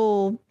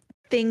special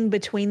thing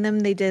between them.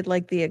 They did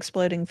like the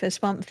exploding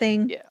fist bump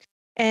thing. Yeah.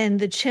 And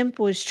the chimp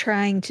was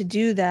trying to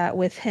do that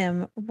with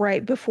him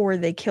right before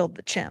they killed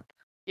the chimp.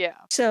 Yeah.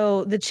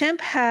 So the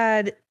chimp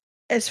had,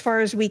 as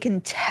far as we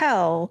can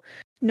tell,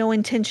 no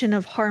intention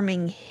of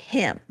harming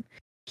him.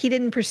 He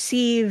didn't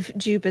perceive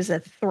Jupe as a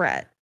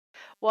threat.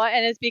 Well,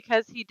 and it's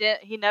because he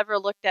never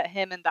looked at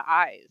him in the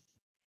eyes.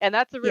 And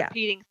that's a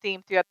repeating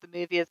theme throughout the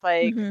movie. It's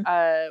like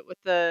with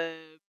the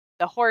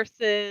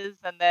horses,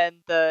 and then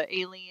the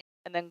alien,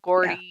 and then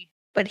Gordy. Yeah.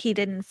 But he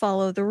didn't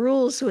follow the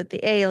rules with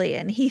the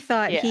alien. He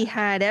thought he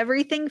had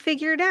everything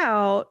figured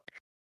out,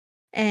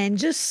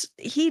 and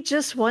he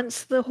just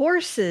wants the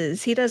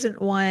horses. He doesn't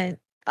want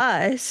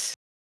us.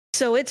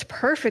 So it's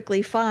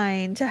perfectly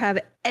fine to have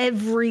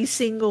every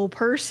single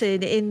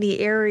person in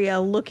the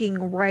area looking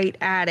right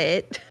at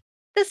it.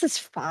 This is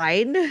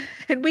fine,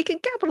 and we can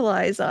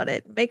capitalize on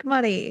it, make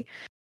money,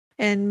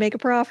 and make a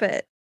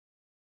profit.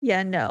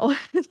 Yeah, no,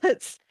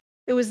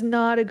 it was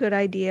not a good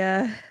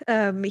idea.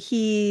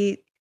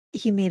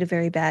 He made a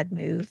very bad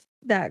move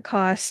that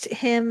cost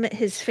him,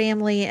 his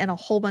family, and a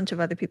whole bunch of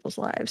other people's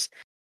lives.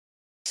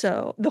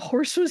 So the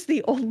horse was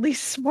the only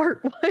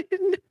smart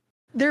one.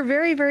 They're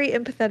very, very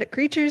empathetic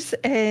creatures,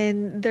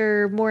 and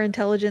they're more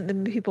intelligent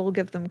than people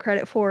give them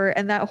credit for.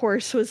 And that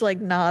horse was like,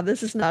 nah,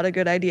 this is not a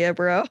good idea,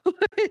 bro.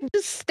 And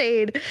just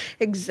stayed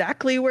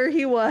exactly where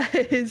he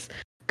was,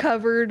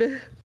 covered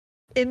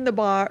in the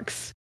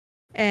box,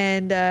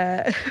 and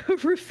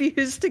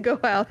refused to go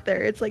out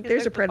there. It's like,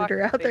 there's a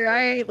predator out there.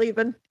 I ain't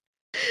leaving.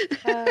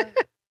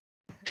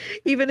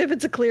 Even if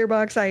it's a clear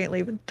box, I ain't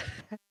leaving.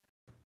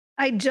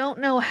 I don't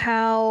know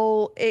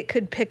how it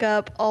could pick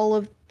up all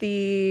of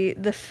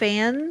the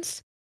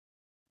fans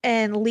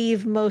and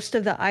leave most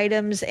of the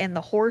items and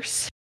the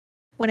horse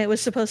when it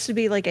was supposed to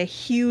be like a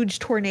huge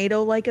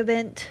tornado-like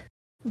event,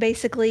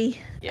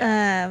 basically,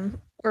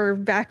 or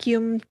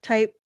vacuum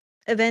type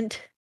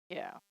event.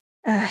 Yeah.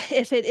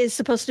 If it is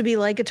supposed to be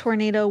like a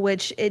tornado,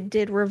 which it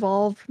did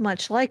revolve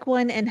much like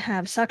one and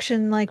have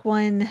suction like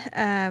one,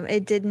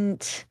 it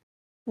didn't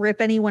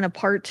rip anyone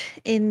apart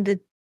in the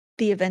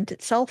event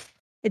itself.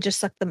 It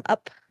just sucked them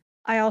up.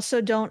 I also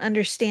don't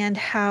understand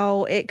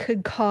how it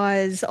could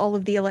cause all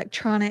of the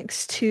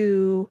electronics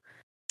to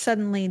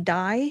suddenly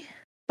die,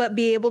 but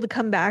be able to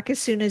come back as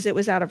soon as it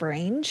was out of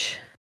range.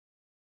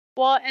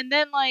 Well, and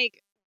then,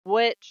 like,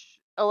 which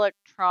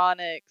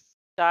electronics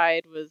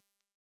died was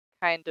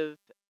kind of,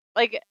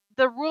 like,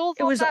 the rules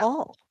It was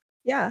all.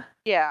 Yeah.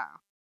 Yeah.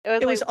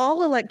 It was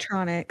all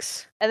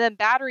electronics. And then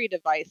battery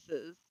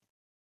devices.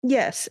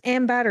 Yes,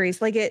 and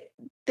batteries. Like,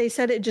 they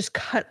said it just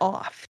cut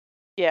off.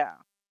 Yeah.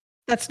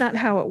 That's not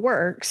how it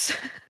works.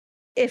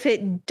 If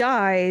it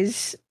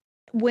dies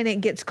when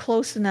it gets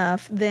close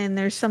enough, then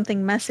there's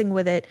something messing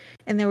with it,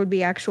 and there would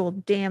be actual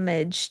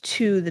damage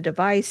to the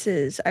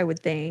devices, I would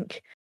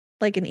think,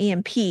 like an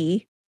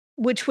EMP,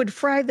 which would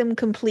fry them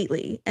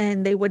completely,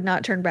 and they would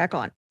not turn back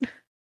on.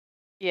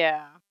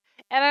 Yeah.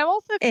 And I'm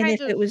also and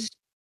if it was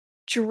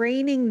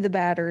draining the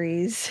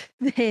batteries,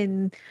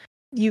 then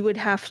you would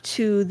have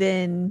to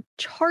then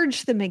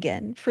charge them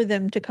again for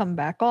them to come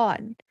back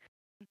on.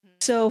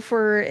 So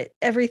for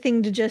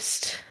everything to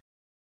just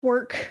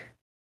work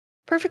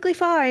perfectly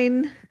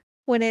fine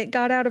when it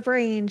got out of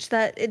range,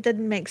 that it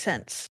didn't make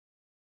sense.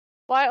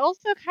 Well, I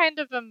also kind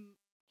of am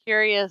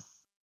curious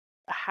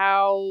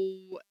how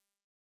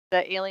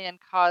the alien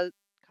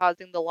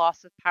causing the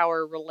loss of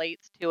power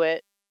relates to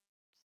it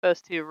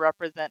supposed to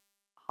represent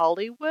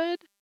Hollywood.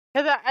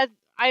 Because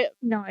I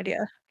no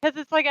idea. Because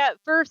it's like,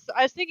 at first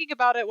I was thinking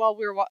about it while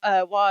we were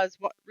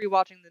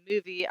rewatching the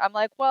movie. I'm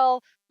like,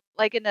 well,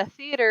 like in a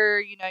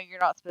theater, you're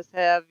not supposed to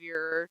have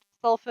your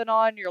cell phone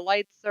on, your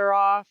lights are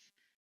off,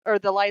 or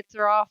the lights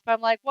are off. I'm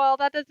like, well,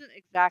 that doesn't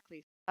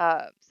exactly.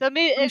 So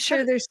maybe I'm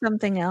sure there's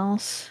something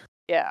else.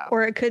 Yeah.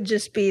 Or it could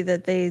just be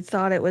that they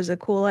thought it was a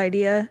cool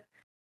idea,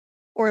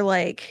 or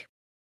like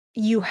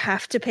you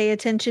have to pay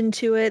attention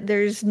to it.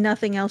 There's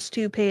nothing else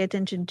to pay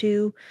attention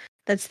to.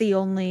 That's the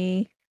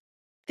only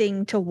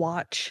thing to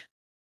watch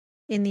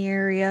in the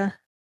area.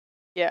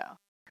 Yeah.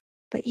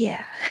 But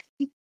yeah.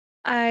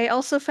 I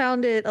also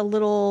found it a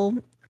little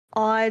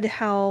odd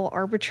how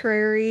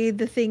arbitrary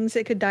the things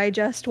it could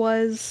digest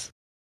was.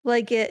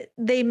 Like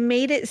they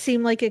made it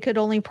seem like it could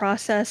only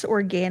process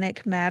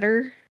organic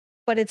matter,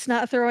 but it's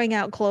not throwing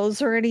out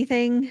clothes or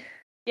anything.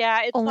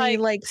 Yeah, it's Only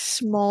like like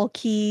small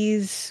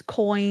keys,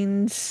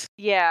 coins.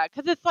 yeah,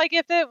 because it's like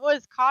if it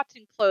was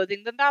cotton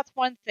clothing, then that's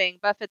one thing.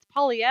 But if it's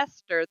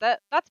polyester,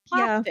 that's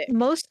Yeah, plastic.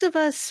 most of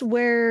us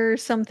wear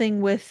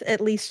something with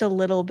at least a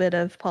little bit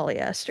of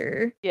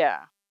polyester.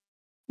 Yeah,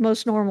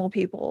 Most normal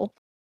people.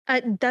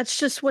 That's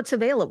just what's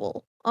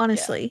available, yeah.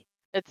 honestly.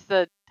 It's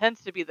the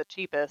tends to be the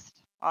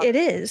cheapest. It Honestly.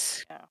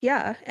 is. Yeah.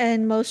 Yeah,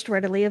 and most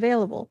readily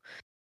available.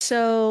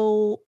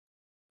 So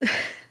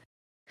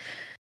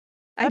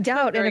I That's a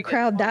doubt in a very good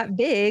crowd point. that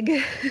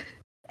big,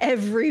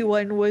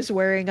 everyone was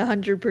wearing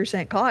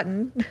 100%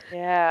 cotton.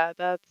 Yeah,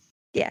 that's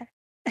Yeah.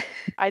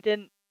 I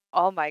didn't.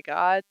 Oh my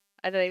god,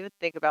 I didn't even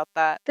think about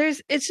that.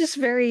 It's just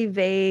very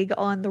vague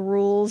on the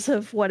rules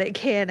of what it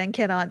can and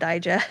cannot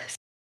digest.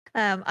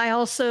 I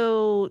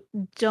also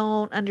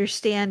don't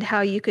understand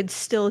how you could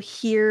still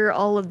hear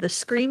all of the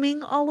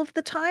screaming all of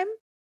the time.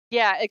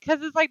 Yeah,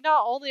 because it's like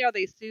not only are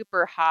they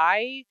super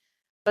high,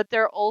 but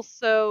they're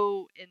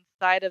also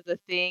inside of the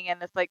thing,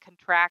 and it's like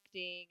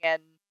contracting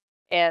and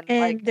like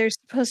And they're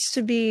supposed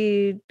to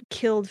be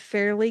killed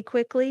fairly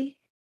quickly.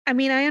 I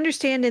mean, I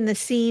understand in the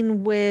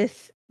scene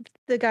with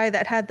the guy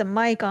that had the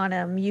mic on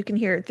him, you can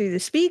hear it through the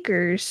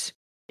speakers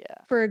yeah.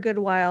 for a good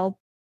while.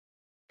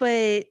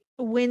 But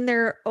when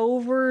they're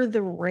over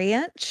the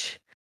ranch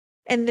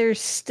and they're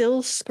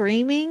still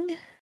screaming, that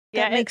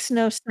Yeah, makes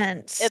no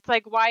sense. it's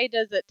like why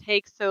does it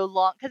take so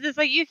long? Because it's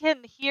like you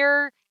can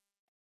hear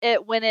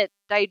it when it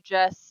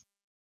digests.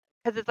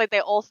 Because it's like they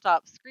all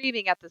stop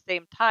screaming at the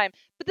same time.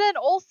 But then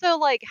also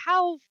like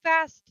how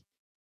fast?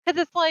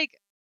 Because it's like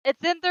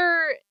it's in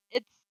their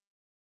it's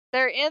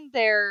they're in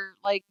there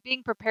like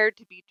being prepared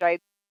to be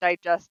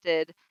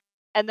digested,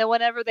 and then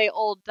whenever they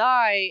all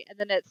die, and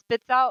then it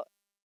spits out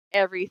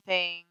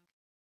everything.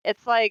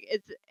 It's like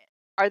it's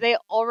are they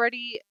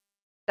already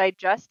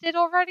digested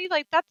already?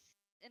 Like that's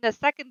in a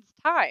second's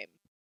time.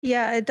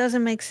 Yeah, it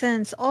doesn't make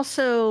sense.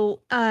 Also,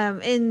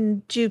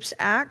 in Jupe's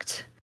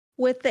act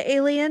with the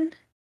alien,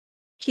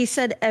 he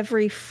said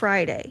every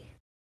Friday,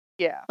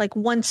 Yeah. like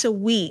once a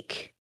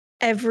week,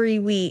 every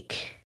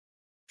week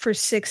for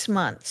 6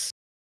 months.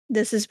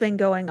 This has been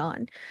going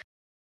on,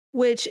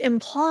 which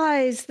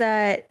implies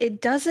that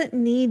it doesn't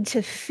need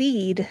to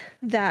feed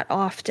that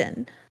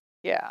often.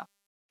 Yeah.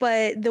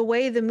 But the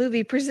way the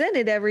movie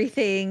presented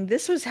everything,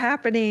 this was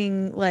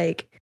happening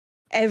like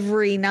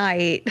every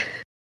night.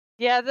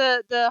 Yeah,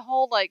 the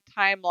whole like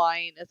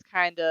timeline is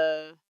kind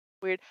of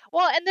weird.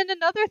 Well, and then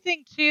another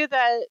thing too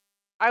that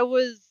I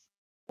was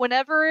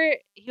whenever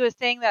he was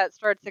saying that it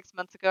started 6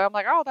 months ago, I'm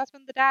like, oh, that's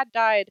when the dad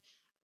died.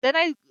 Then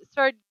I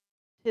started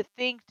to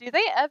think, do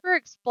they ever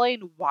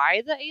explain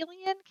why the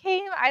alien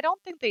came? I don't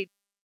think they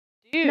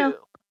No, do.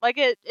 Like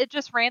it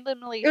just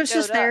randomly it was showed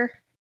just up. there.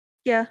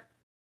 Yeah.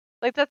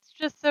 Like that's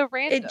just so It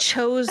random.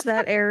 chose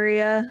that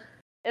area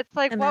It's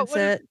like and what that's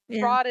would have it.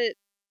 Yeah. brought it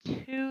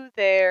to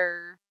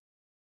there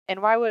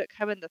and why would it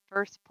come in the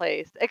first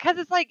place? Because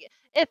it's like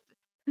if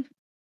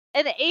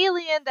an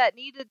alien that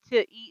needed to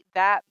eat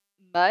that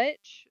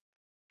much,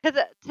 because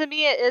to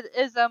me it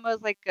is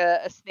almost like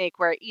a snake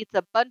where it eats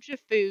a bunch of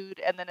food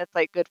and then it's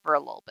like good for a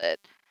little bit.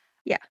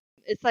 Yeah.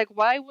 It's like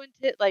why wouldn't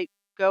it like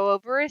go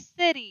over a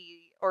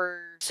city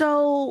or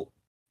So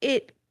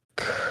it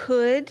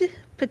could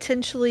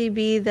potentially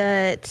be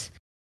that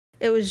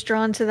it was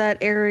drawn to that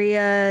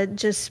area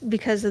just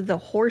because of the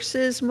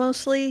horses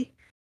mostly,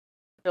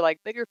 they're like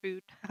bigger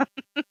food?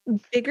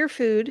 bigger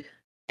food,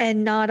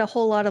 and not a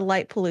whole lot of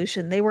light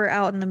pollution. They were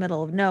out in the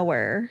middle of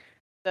nowhere.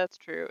 That's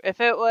true. If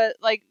it was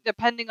like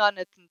depending on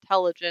its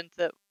intelligence,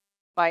 it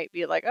might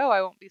be like, oh,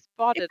 I won't be It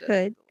spotted as could.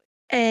 easily.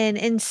 And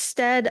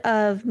instead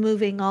of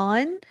moving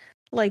on,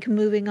 like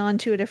moving on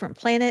to a different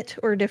planet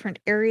or a different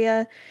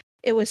area,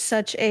 it was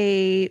such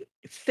a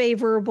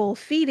favorable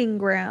feeding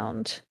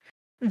ground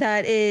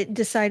that it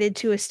decided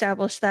to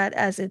establish that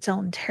as its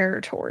own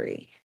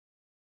territory.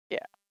 Yeah.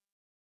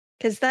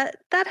 Because that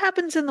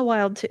happens in the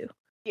wild too.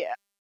 Yeah.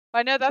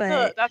 I know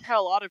But that's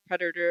how a lot of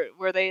predator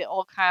where they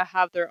all kind of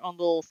have their own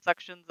little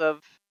sections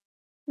of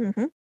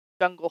mhm,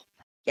 jungle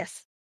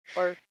yes.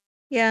 or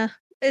Yeah.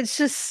 It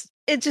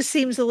just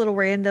seems a little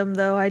random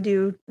though. I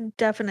do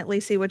definitely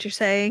see what you're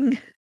saying.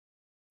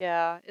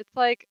 yeah, it's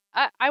like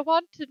I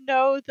want to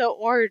know the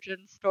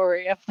origin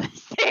story of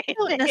this I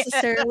don't alien.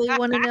 necessarily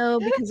want to know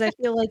because I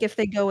feel like if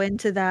they go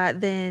into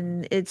that,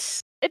 then it's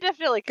It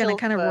definitely gonna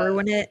kills kind of the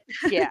ruin it.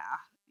 yeah.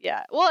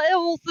 Yeah. Well, it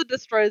also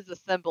destroys the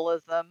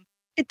symbolism.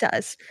 It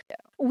does. Yeah.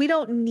 We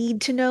don't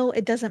need to know.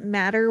 It doesn't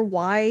matter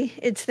why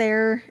it's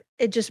there.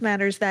 It just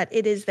matters that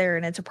it is there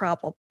and it's a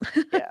problem.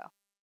 Yeah.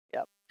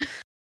 Yep.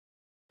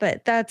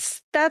 But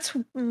that's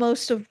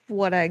most of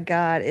what I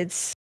got.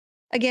 It's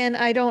again,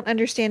 I don't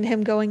understand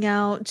him going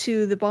out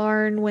to the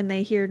barn when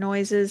they hear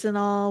noises and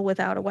all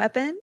without a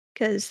weapon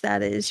because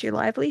that is your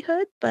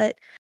livelihood, but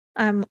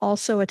I'm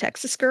also a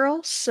Texas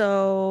girl,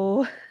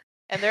 so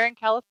And they're in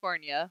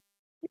California.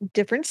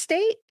 Different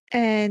state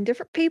and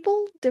different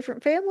people,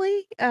 different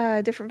family,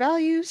 different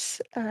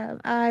values.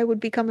 I would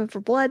be coming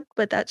for blood,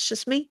 but that's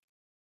just me.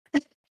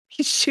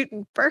 He's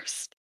shooting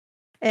first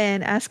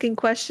and asking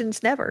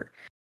questions never.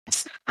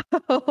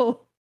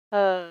 So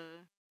Uh,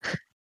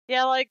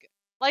 yeah, like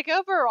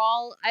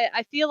overall,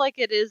 I feel like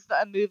it is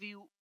a movie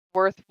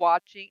worth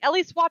watching. At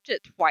least watch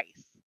it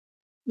twice.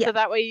 Yeah. So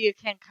that way you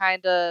can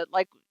kind of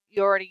like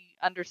you already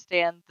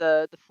understand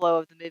the flow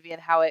of the movie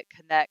and how it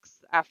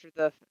connects after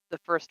the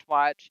first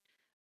watch.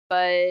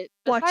 But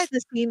watch besides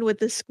the scene with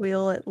the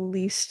squeal at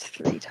least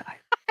 3 times.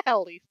 at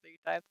least 3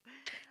 times,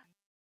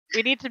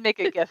 we need to make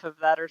a GIF of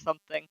that or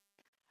something.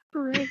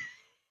 Right.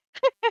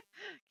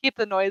 Keep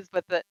the noise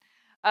with it.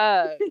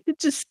 It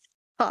just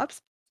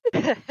pops.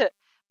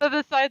 But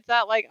besides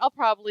that, like I'll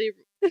probably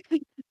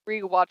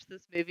rewatch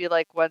this movie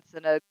like once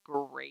in a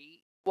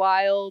great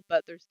while.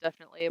 But there's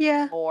definitely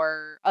Yeah.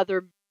 more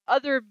other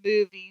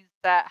movies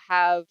that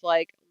have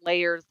like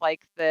layers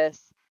like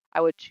this.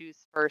 I would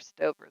choose first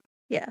over.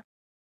 Yeah.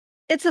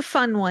 It's a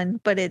fun one,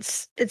 but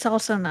it's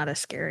also not a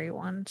scary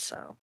one,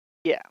 so.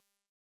 Yeah.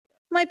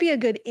 Might be a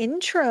good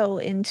intro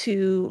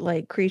into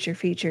like creature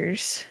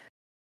features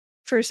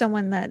for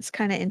someone that's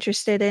kind of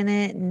interested in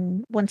it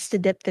and wants to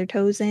dip their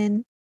toes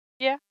in.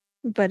 Yeah.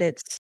 But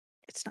it's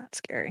not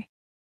scary.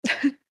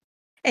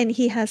 And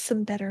he has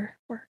some better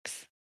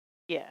works.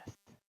 Yes,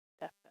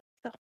 definitely.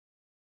 So.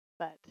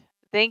 But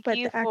thank But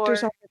you the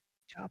actors for all do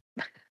a good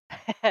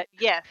job.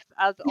 yes,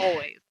 as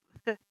always.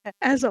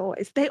 As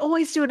always. They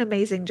always do an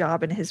amazing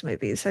job in his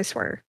movies, I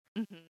swear.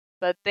 Mhm.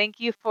 But thank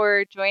you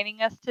for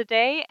joining us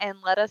today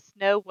and let us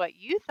know what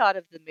you thought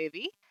of the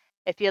movie.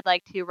 If you'd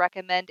like to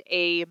recommend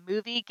a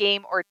movie,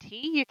 game, or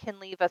tea, you can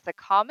leave us a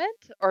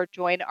comment or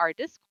join our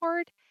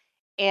Discord.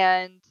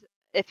 And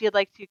if you'd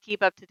like to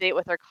keep up to date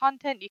with our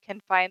content, you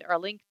can find our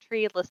link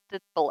tree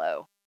listed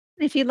below.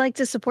 If you'd like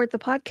to support the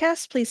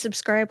podcast, please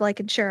subscribe, like,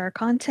 and share our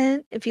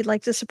content. If you'd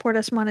like to support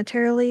us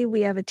monetarily,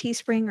 we have a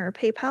Teespring or a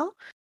PayPal,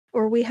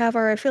 or we have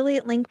our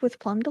affiliate link with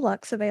Plum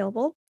Deluxe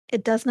available.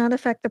 It does not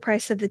affect the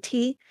price of the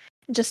tea.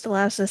 It just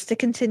allows us to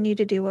continue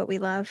to do what we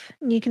love.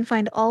 And you can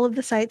find all of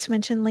the sites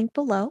mentioned linked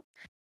below.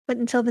 But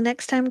until the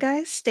next time,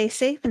 guys, stay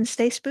safe and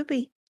stay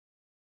spoopy.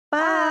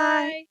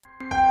 Bye.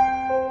 Bye.